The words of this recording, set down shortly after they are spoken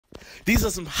These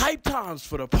are some hype times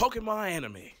for the Pokemon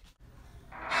anime.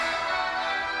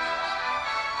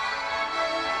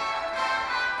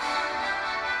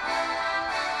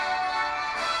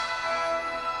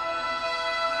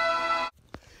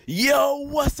 Yo,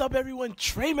 what's up everyone?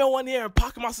 Trayman1 here, and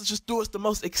Pokémon just threw us the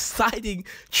most exciting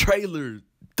trailer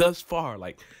thus far.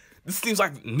 Like, this seems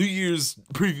like New Year's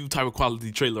preview type of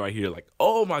quality trailer right here. Like,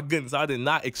 oh my goodness, I did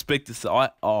not expect this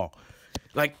at all.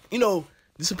 Like,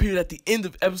 this appeared at the end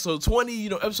of episode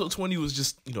 20. Episode 20 was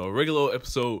just, a regular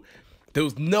episode. There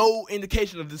was no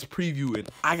indication of this preview, and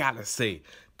I gotta say,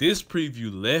 this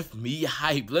preview left me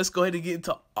hyped. Let's go ahead and get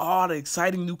into all the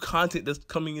exciting new content that's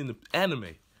coming in the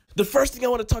anime. The first thing I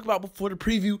want to talk about before the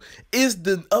preview is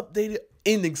the updated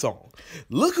ending song.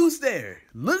 Look who's there.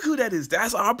 Look who that is.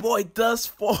 That's our boy Dust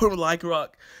Form Like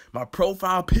Rock, my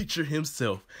profile picture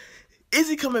himself. Is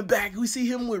he coming back? We see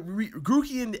him with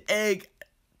Grookey in the egg.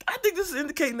 I think this is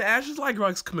indicating that Ash's Like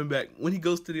Rock's coming back when he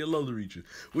goes to the Alola region,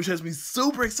 which has me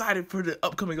super excited for the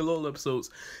upcoming Alola episodes.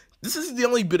 This is the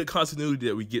only bit of continuity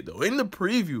that we get, though. In the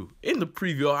preview,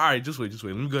 all right, just wait.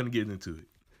 Let me go ahead and get into it.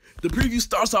 The preview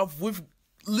starts off with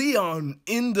Leon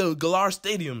in the Galar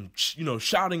Stadium,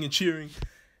 shouting and cheering,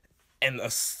 and a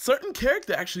certain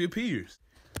character actually appears.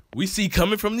 We see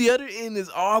coming from the other end is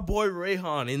our boy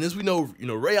Raihan, and as we know,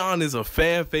 Raihan is a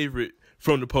fan favorite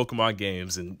from the Pokemon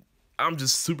games, and I'm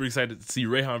just super excited to see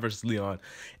Raihan versus Leon,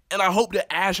 and I hope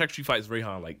that Ash actually fights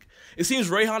Raihan. Like, it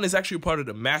seems Raihan is actually a part of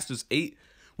the Masters 8,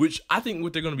 which I think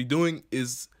what they're going to be doing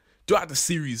is throughout the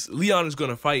series, Leon is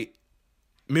going to fight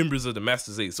members of the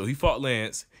Masters 8. So he fought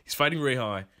Lance, he's fighting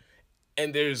Raihan,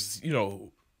 and there's,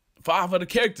 5 other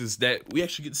characters that we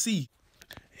actually get to see.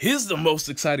 Here's the most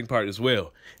exciting part as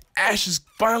well. Ash is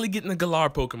finally getting a Galar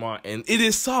Pokemon, and it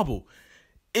is Sobble.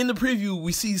 In the preview,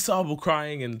 we see Sobble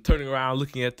crying and turning around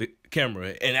looking at the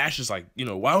camera, and Ash is like,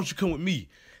 why don't you come with me?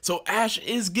 So Ash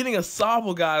is getting a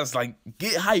Sobble, guys. Like,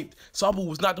 get hyped. Sobble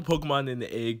was not the Pokemon in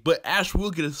the egg, but Ash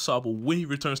will get a Sobble when he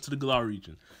returns to the Galar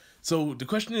region. So the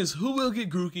question is, who will get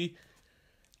Grookey?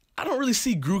 I don't really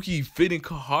see Grookey fitting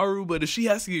Koharu, but if she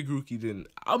has to get Grookey, then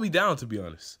I'll be down, to be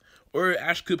honest. Or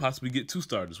Ash could possibly get 2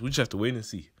 starters. We just have to wait and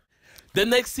see. The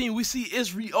next scene we see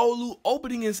is Riolu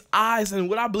opening his eyes, and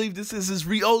what I believe this is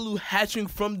Riolu hatching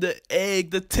from the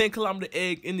egg, the 10-kilometer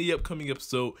egg in the upcoming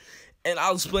episode, and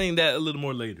I'll explain that a little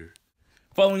more later.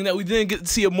 Following that, we then get to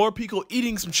see a Morpeko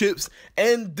eating some chips,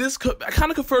 and this kind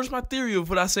of confirms my theory of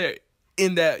what I said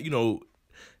in that,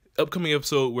 upcoming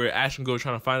episode where Ash and Go are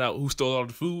trying to find out who stole all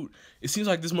the food. It seems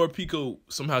like this Morpeko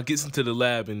somehow gets into the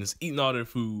lab and is eating all their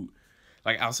food.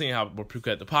 Like, I was saying how Morpeko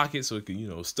had the pocket so it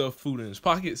can, stuff food in his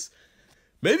pockets.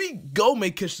 Maybe Go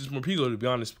may catch this Morpeko, to be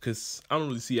honest, because I don't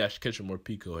really see Ash catching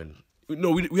Morpeko. And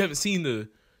we haven't seen the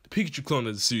Pikachu clone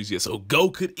of the series yet, so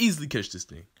Go could easily catch this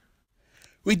thing.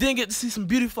 We then get to see some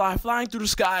Beautifly flying through the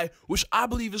sky, which I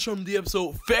believe is from the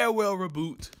episode Farewell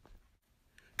Reboot.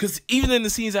 Because even in the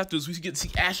scenes afterwards, we get to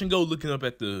see Ash and Go looking up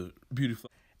at the Beautifly.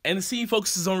 And the scene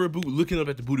focuses on Reboot looking up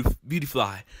at the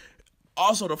Beautifly.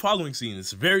 Also, the following scene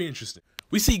is very interesting.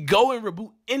 We see Go and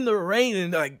Reboot in the rain,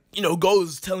 and Go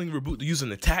is telling Reboot to use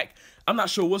an attack. I'm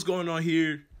not sure what's going on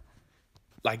here.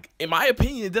 Like, in my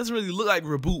opinion, it doesn't really look like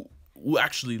Reboot will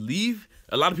actually leave.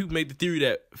 A lot of people made the theory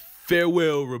that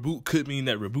Farewell Reboot could mean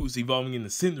that Reboot's evolving in the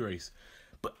Cinderace.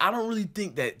 But I don't really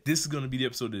think that this is going to be the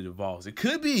episode that evolves. It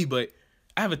could be, but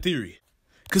I have a theory.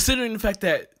 Considering the fact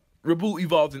that Reboot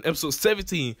evolved in episode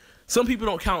 17, some people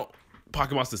don't count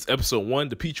Pokémon's episode 1,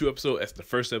 the Pichu episode, as the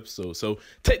first episode. So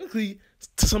technically,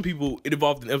 to some people, it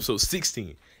evolved in episode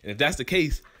 16. And if that's the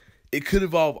case, it could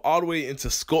evolve all the way into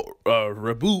Cinderace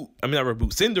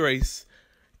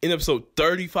in episode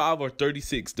 35 or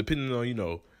 36, depending on,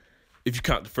 if you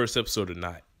count the first episode or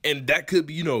not. And that could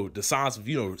be, the signs of,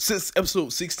 since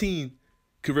episode 16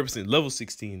 could represent level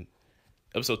 16,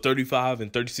 episode 35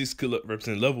 and 36 could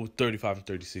represent level 35 and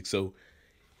 36. So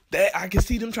that I can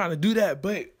see them trying to do that,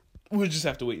 but we'll just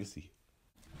have to wait and see.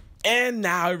 And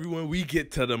now, everyone, we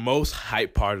get to the most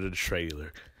hype part of the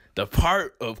trailer. The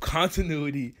part of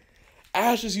continuity.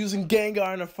 Ash is using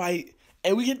Gengar in a fight,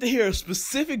 and we get to hear a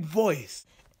specific voice.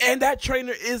 And that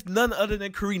trainer is none other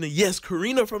than Korrina. Yes,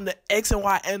 Korrina from the X and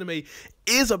Y anime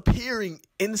is appearing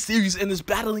in the series and is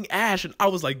battling Ash. And I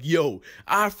was like, yo,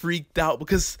 I freaked out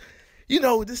because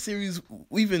this series,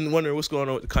 we've been wondering what's going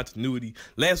on with the continuity.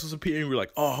 Lance was appearing. We were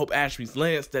like, oh, I hope Ash meets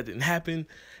Lance. That didn't happen.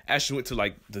 Ash went to,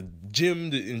 the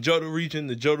gym in Johto region.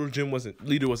 The Johto gym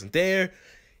leader wasn't there.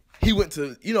 He went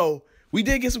to, we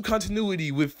did get some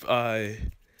continuity with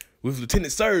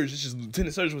Lieutenant Surge. It's just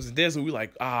Lieutenant Surge wasn't there. So we were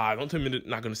like, don't tell me they're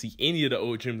not going to see any of the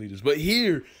old gym leaders. But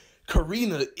here,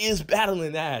 Korrina is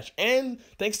battling Ash. And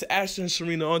thanks to Ash and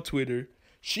Serena on Twitter,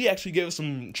 she actually gave us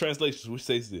some translations, which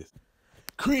says this.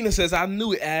 Korrina says, I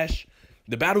knew it, Ash.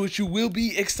 The battle with you will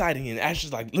be exciting. And Ash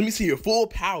is like, let me see your full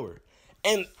power.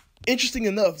 And interesting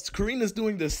enough, Korrina's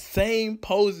doing the same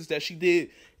poses that she did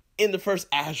in the first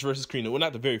Ash versus Korrina. Well,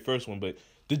 not the very first one, but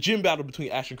the gym battle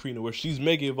between Ash and Korrina where she's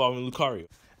Mega Evolving Lucario.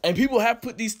 And people have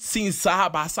put these scenes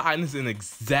side by side, and it's an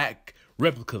exact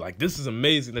replica. Like, this is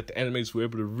amazing that the animators were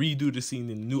able to redo the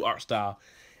scene in new art style.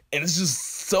 And it's just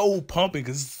so pumping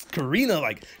because Korrina,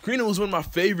 like, Korrina was one of my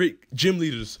favorite gym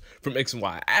leaders from X and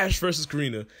Y. Ash versus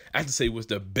Korrina, I have to say, was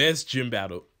the best gym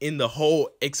battle in the whole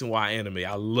X and Y anime.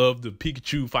 I love the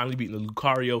Pikachu finally beating the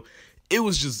Lucario. It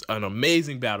was just an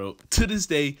amazing battle to this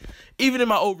day. Even in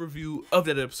my overview of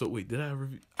that episode, wait, did I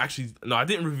review? Actually, no, I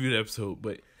didn't review the episode,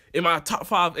 but in my top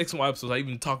 5 X and Y episodes, I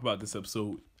even talked about this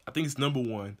episode. I think it's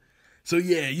 #1. So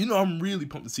yeah, you know, I'm really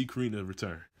pumped to see Korrina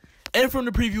return. And from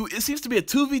the preview, it seems to be a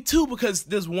 2v2 because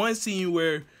there's one scene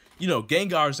where, you know,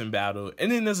 Gengar's in battle. And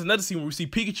then there's another scene where we see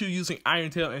Pikachu using Iron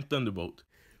Tail and Thunderbolt.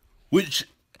 Which,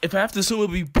 if I have to assume, it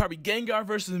would be probably Gengar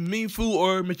versus Mienfoo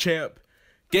or Machamp.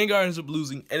 Gengar ends up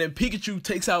losing. And then Pikachu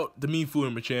takes out the Mienfoo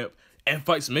and Machamp and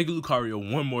fights Mega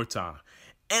Lucario one more time.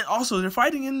 And also, they're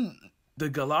fighting in the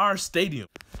Galar Stadium.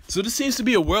 So this seems to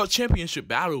be a World Championship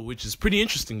battle, which is pretty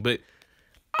interesting. But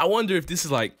I wonder if this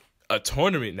is like a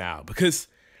tournament now. Because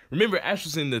remember, Ash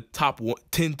was in the top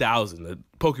 10,000, the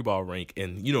Pokeball rank.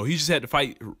 And, you know, he just had to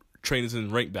fight trainers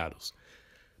in rank battles.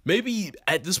 Maybe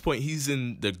at this point, he's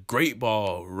in the Great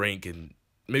Ball rank. And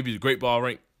maybe the Great Ball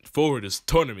rank forward is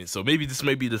tournament. So maybe this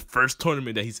may be the first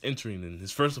tournament that he's entering. And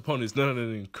his first opponent is none other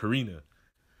than Korrina.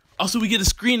 Also, we get a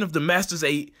screen of the Masters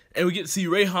 8. And we get to see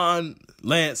Raihan,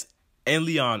 Lance, and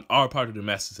Leon are part of the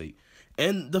Masters 8.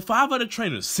 And the 5 other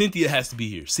trainers, Cynthia has to be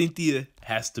here. Cynthia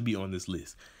has to be on this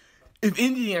list. If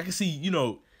anything, I can see, you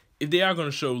know, if they are going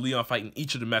to show Leon fighting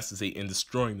each of the Masters 8 and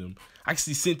destroying them, I can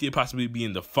see Cynthia possibly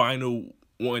being the final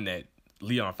one that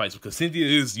Leon fights. Because Cynthia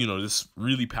is, you know, this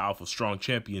really powerful, strong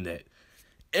champion that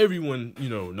everyone, you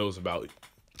know, knows about.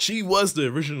 She was the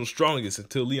original strongest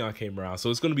until Leon came around. So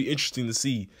it's going to be interesting to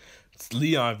see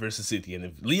Leon versus Cynthia. And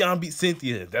if Leon beats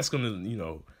Cynthia, that's going to, you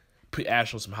know, put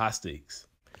Ash on some high stakes.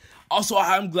 Also,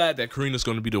 I'm glad that Korrina's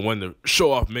going to be the one to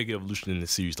show off Mega Evolution in the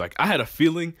series. Like, I had a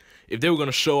feeling if they were going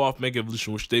to show off Mega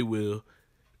Evolution, which they will,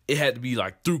 it had to be,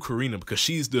 like, through Korrina because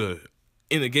she's the,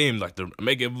 in the game, like, the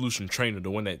Mega Evolution trainer,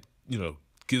 the one that, you know,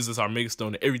 gives us our Mega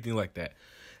Stone and everything like that.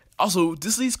 Also,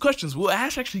 this leads questions. Will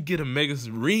Ash actually get a Mega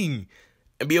Ring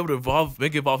and be able to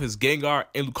Mega Evolve his Gengar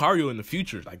and Lucario in the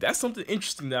future? Like, that's something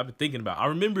interesting that I've been thinking about. I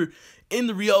remember in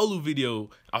the Riolu video,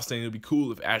 I was saying it would be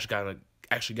cool if Ash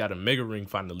actually got a Mega Ring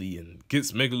finally and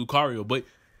gets Mega Lucario. But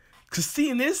cause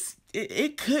seeing this,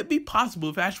 it could be possible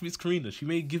if Ash beats Korrina. She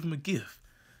may give him a gift.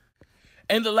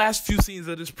 And the last few scenes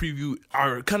of this preview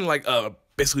are kind of like a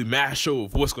basically mass show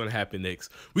of what's going to happen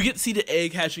next. We get to see the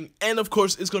egg hatching, and of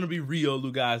course, it's going to be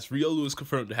Riolu, guys. Riolu is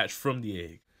confirmed to hatch from the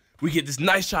egg. We get this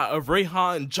nice shot of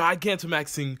Raihan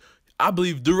Gigantamaxing, I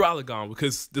believe, Duralagon,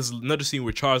 because there's another scene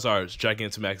where Charizard's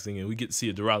Gigantamaxing, and we get to see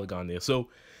a Duralagon there. So,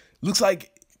 looks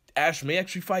like Ash may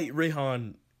actually fight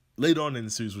Raihan later on in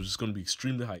the series, which is going to be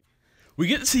extremely hype. We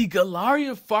get to see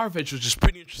Galarian Farfetch, which is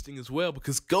pretty interesting as well,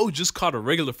 because Go just caught a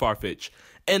regular Farfetch.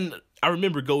 And I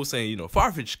remember Go saying, you know,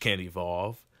 Farfetch can't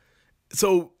evolve.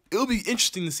 So it'll be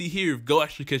interesting to see here if Go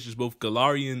actually catches both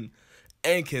Galarian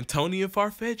and Cantonian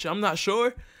Farfetch. I'm not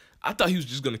sure. I thought he was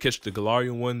just going to catch the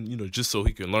Galarian one, you know, just so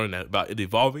he can learn that about it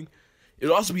evolving.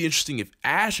 It'll also be interesting if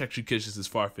Ash actually catches this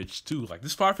Farfetch too. Like,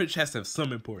 this Farfetch has to have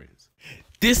some importance.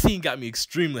 This scene got me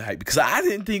extremely hyped because I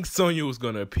didn't think Sonia was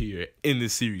going to appear in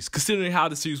this series. Considering how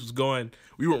the series was going,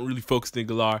 we weren't really focused in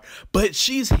Galar. But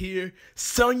she's here.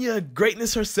 Sonia,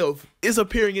 greatness herself, is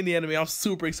appearing in the anime. I'm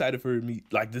super excited for her to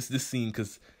meet, like, this scene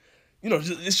because, you know,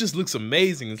 it just looks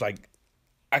amazing. It's like,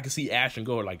 I can see Ash and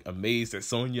Go are, like, amazed at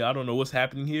Sonia. I don't know what's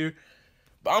happening here.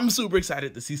 But I'm super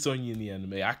excited to see Sonia in the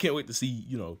anime. I can't wait to see,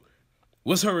 you know,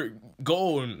 what's her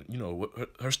goal and, you know, what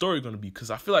her story going to be?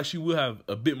 Because I feel like she will have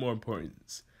a bit more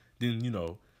importance than, you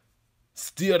know,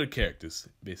 the other characters,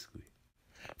 basically.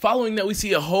 Following that, we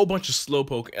see a whole bunch of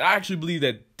Slowpoke. And I actually believe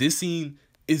that this scene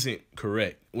isn't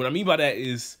correct. What I mean by that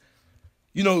is,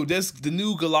 you know, there's the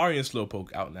new Galarian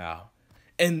Slowpoke out now.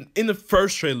 And in the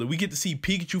first trailer, we get to see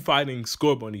Pikachu fighting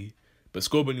Scorbunny. But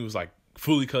Scorbunny was, like,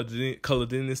 fully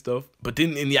colored in and stuff. But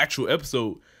then in the actual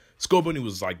episode, Scorbunny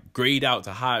was, like, grayed out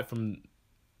to hide from,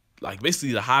 like,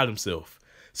 basically to hide himself.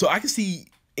 So I can see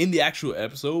in the actual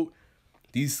episode,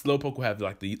 these Slowpoke will have,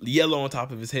 like, the yellow on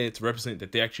top of his head to represent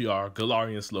that they actually are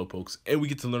Galarian Slowpokes. And we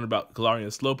get to learn about Galarian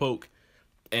Slowpoke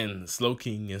and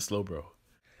Slowking and Slowbro.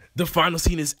 The final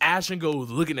scene is Ash and Gold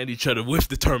looking at each other with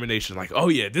determination, like, oh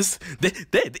yeah,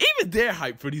 even they're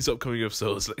hyped for these upcoming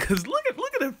episodes. Cause look at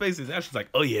their faces. Ash is like,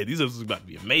 oh yeah, these episodes are about to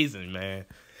be amazing, man.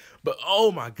 But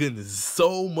oh my goodness,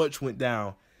 so much went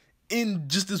down in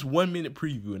just this 1 minute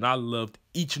preview, and I loved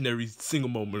each and every single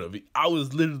moment of it. I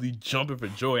was literally jumping for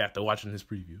joy after watching this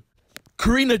preview.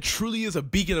 Korrina truly is a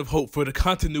beacon of hope for the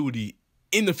continuity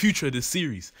in the future of this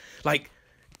series. Like,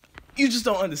 you just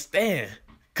don't understand.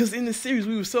 Because in this series,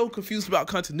 we were so confused about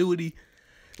continuity.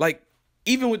 Like,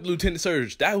 even with Lieutenant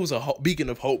Surge, that was a beacon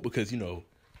of hope because, you know,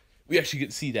 we actually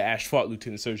get to see that Ash fought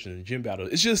Lieutenant Surge in the gym battle.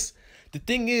 It's just, the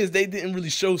thing is, they didn't really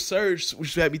show Surge,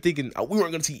 which had me thinking we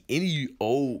weren't going to see any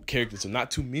old characters, or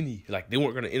not too many. Like, they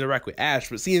weren't going to interact with Ash.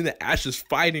 But seeing that Ash is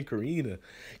fighting Korrina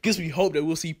gives me hope that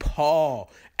we'll see Paul,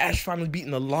 Ash finally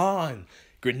beating Alon,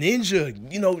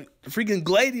 Greninja, you know, freaking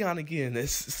Gladion again.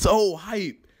 It's so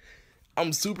hype.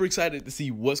 I'm super excited to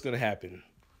see what's going to happen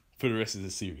for the rest of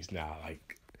the series now.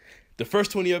 Like, the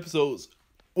first 20 episodes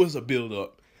was a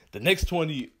build-up. The next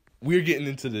 20, we're getting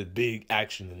into the big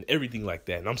action and everything like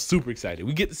that. And I'm super excited.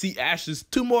 We get to see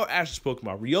two more Ash's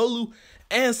Pokemon, Riolu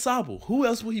and Sable. Who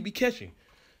else will he be catching?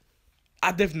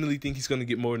 I definitely think he's going to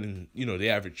get more than, you know, the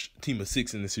average team of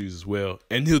 6 in the series as well.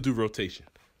 And he'll do rotation.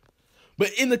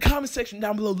 But in the comment section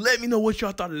down below, let me know what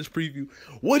y'all thought of this preview.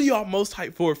 What are y'all most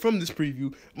hyped for from this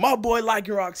preview? My boy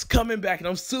Lycanroc's coming back, and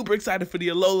I'm super excited for the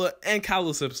Alola and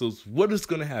Kalos episodes. What is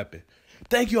going to happen?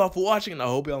 Thank you all for watching, and I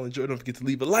hope y'all enjoyed. Don't forget to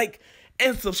leave a like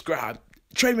and subscribe.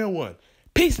 Trayman1,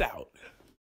 peace out.